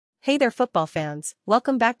Hey there football fans,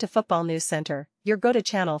 welcome back to Football News Center, your go-to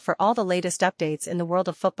channel for all the latest updates in the world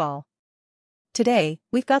of football. Today,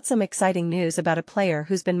 we've got some exciting news about a player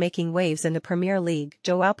who's been making waves in the Premier League,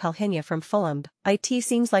 Joao Palhinha from Fulham. It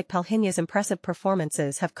seems like Palhinha's impressive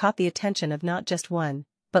performances have caught the attention of not just one,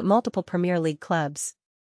 but multiple Premier League clubs.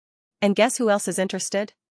 And guess who else is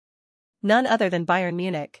interested? None other than Bayern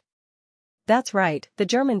Munich. That's right, the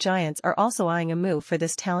German giants are also eyeing a move for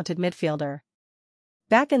this talented midfielder.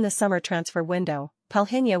 Back in the summer transfer window,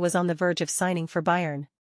 Palhinha was on the verge of signing for Bayern.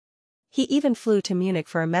 He even flew to Munich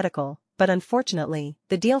for a medical, but unfortunately,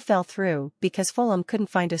 the deal fell through because Fulham couldn't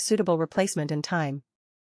find a suitable replacement in time.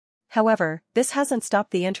 However, this hasn't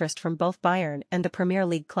stopped the interest from both Bayern and the Premier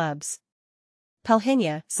League clubs.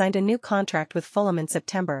 Palhinha signed a new contract with Fulham in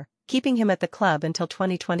September, keeping him at the club until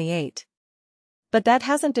 2028. But that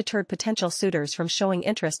hasn't deterred potential suitors from showing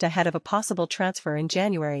interest ahead of a possible transfer in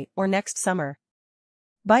January or next summer.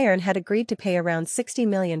 Bayern had agreed to pay around £60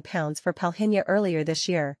 million for Palhinha earlier this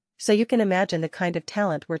year, so you can imagine the kind of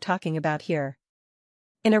talent we're talking about here.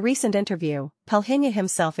 In a recent interview, Palhinha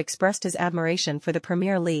himself expressed his admiration for the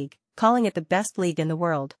Premier League, calling it the best league in the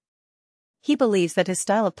world. He believes that his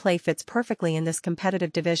style of play fits perfectly in this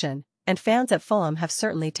competitive division, and fans at Fulham have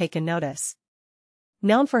certainly taken notice.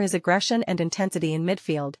 Known for his aggression and intensity in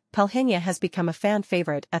midfield, Palhinha has become a fan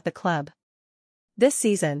favorite at the club. This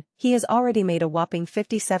season, he has already made a whopping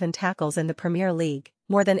 57 tackles in the Premier League,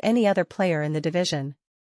 more than any other player in the division.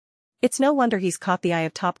 It's no wonder he's caught the eye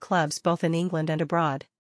of top clubs both in England and abroad.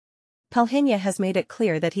 Palhinha has made it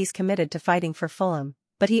clear that he's committed to fighting for Fulham,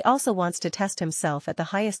 but he also wants to test himself at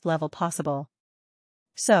the highest level possible.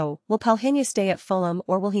 So, will Palhinha stay at Fulham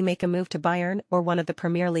or will he make a move to Bayern or one of the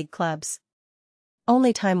Premier League clubs?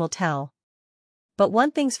 Only time will tell. But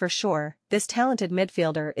one thing's for sure, this talented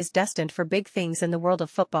midfielder is destined for big things in the world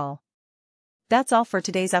of football. That's all for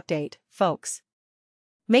today's update, folks.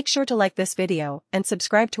 Make sure to like this video and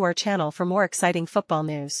subscribe to our channel for more exciting football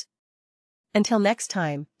news. Until next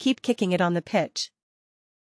time, keep kicking it on the pitch.